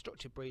of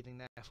obstructive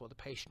breathing, therefore the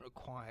patient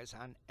requires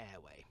an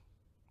airway.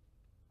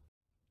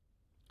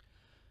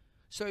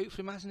 So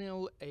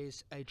flumazenil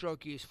is a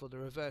drug used for the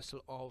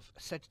reversal of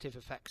sedative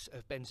effects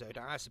of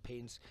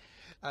benzodiazepines.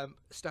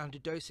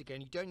 Standard dose,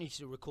 again, you don't need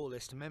to recall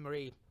this to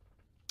memory,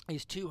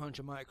 is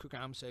 200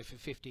 micrograms, so for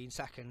 15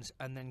 seconds,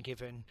 and then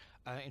given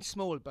in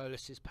small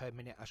boluses per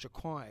minute as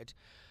required.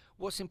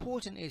 What's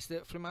important is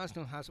that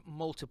flumazenil has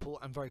multiple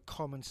and very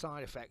common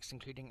side effects,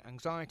 including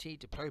anxiety,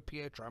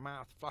 diplopia, dry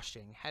mouth,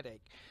 flushing,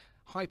 headache,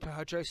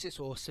 hyperhidrosis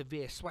or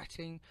severe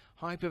sweating,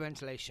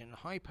 hyperventilation,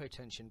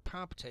 hypotension,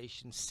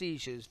 palpitations,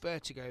 seizures,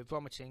 vertigo,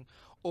 vomiting,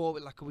 or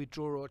like a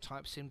withdrawal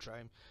type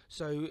syndrome.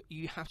 So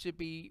you have to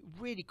be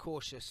really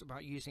cautious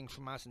about using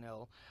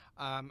flumazenil,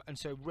 and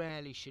so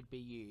rarely should be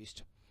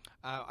used.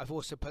 I've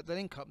also put the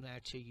link up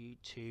there to you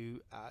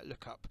to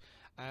look up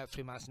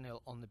flumazenil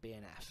on the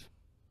BNF.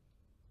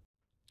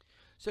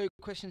 So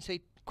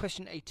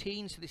question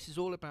 18, so this is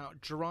all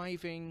about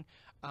driving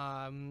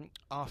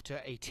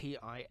after a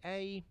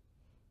TIA.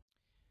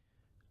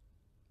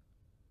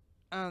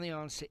 And the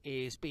answer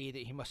is B,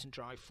 that he mustn't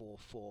drive for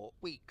 4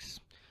 weeks.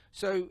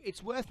 So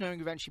it's worth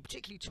knowing eventually,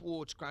 particularly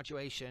towards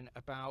graduation,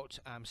 about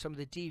some of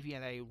the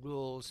DVLA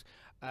rules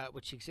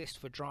which exist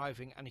for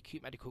driving and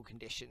acute medical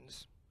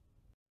conditions.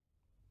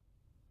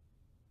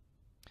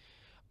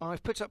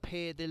 I've put up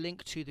here the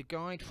link to the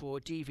guide for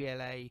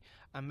DVLA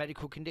and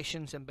medical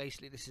conditions, and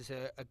basically this is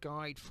a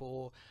guide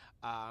for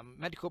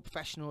medical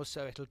professionals,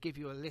 so it'll give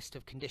you a list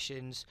of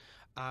conditions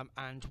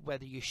and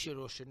whether you should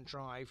or shouldn't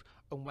drive,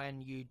 and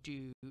when you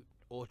do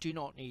or do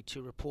not need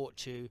to report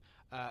to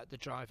the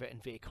driver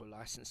and vehicle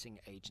licensing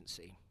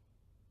agency.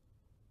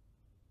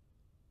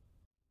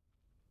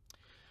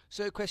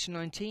 So question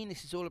 19,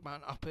 this is all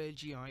about an upper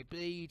GI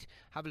bleed.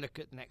 Have a look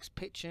at the next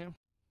picture.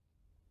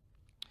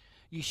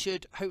 You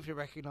should hopefully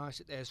recognise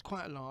that there's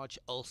quite a large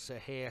ulcer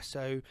here.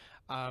 So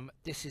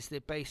this is the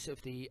base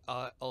of the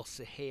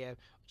ulcer here,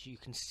 which you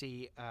can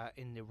see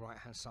in the right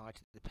hand side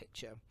of the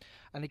picture.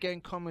 And again,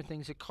 common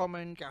things are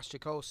common.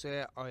 Gastric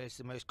ulcer is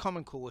the most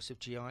common cause of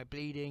GI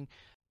bleeding.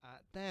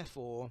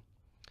 Therefore,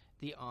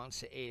 the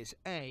answer is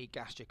A,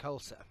 gastric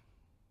ulcer.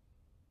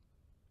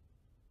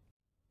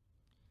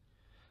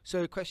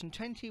 So question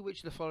 20, which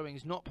of the following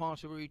is not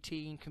part of a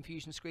routine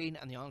confusion screen?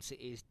 And the answer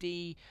is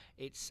D,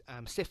 it's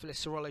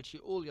syphilis serology.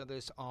 All the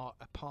others are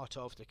a part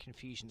of the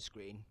confusion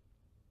screen.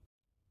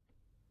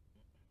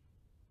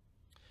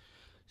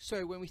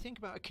 So when we think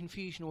about a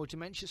confusion or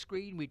dementia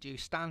screen, we do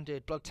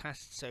standard blood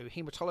tests, so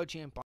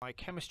hematology and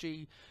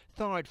biochemistry,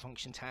 thyroid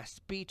function tests,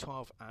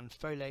 B12 and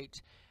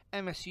folate,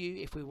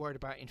 MSU if we're worried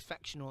about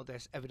infection or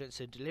there's evidence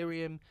of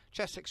delirium,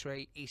 chest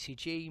x-ray,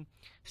 ECG,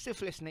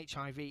 syphilis and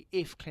HIV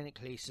if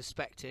clinically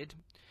suspected.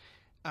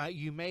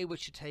 You may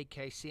wish to take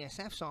a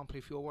CSF sample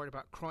if you're worried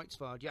about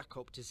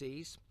Creutzfeldt-Jakob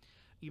disease.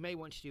 You may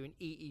want to do an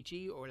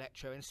EEG or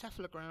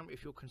electroencephalogram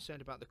if you're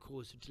concerned about the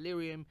cause of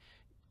delirium,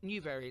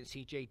 new variant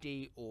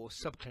CJD or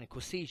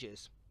subclinical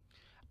seizures.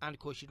 And of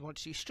course you'd want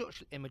to do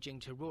structural imaging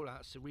to rule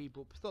out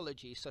cerebral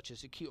pathology such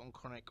as acute on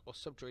chronic or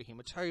subdural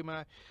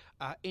hematoma,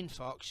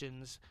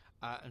 infarctions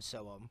and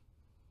so on.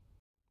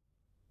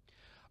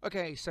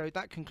 Okay, so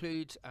that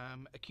concludes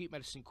Acute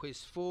Medicine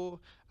Quiz 4.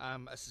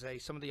 As I say,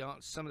 some of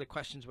the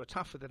questions were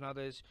tougher than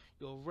others.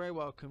 You're very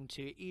welcome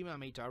to email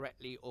me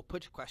directly or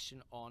put a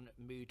question on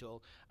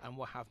Moodle, and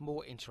we'll have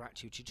more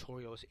interactive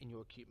tutorials in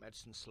your acute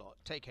medicine slot.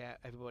 Take care,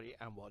 everybody,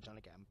 and well done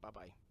again.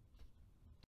 Bye-bye.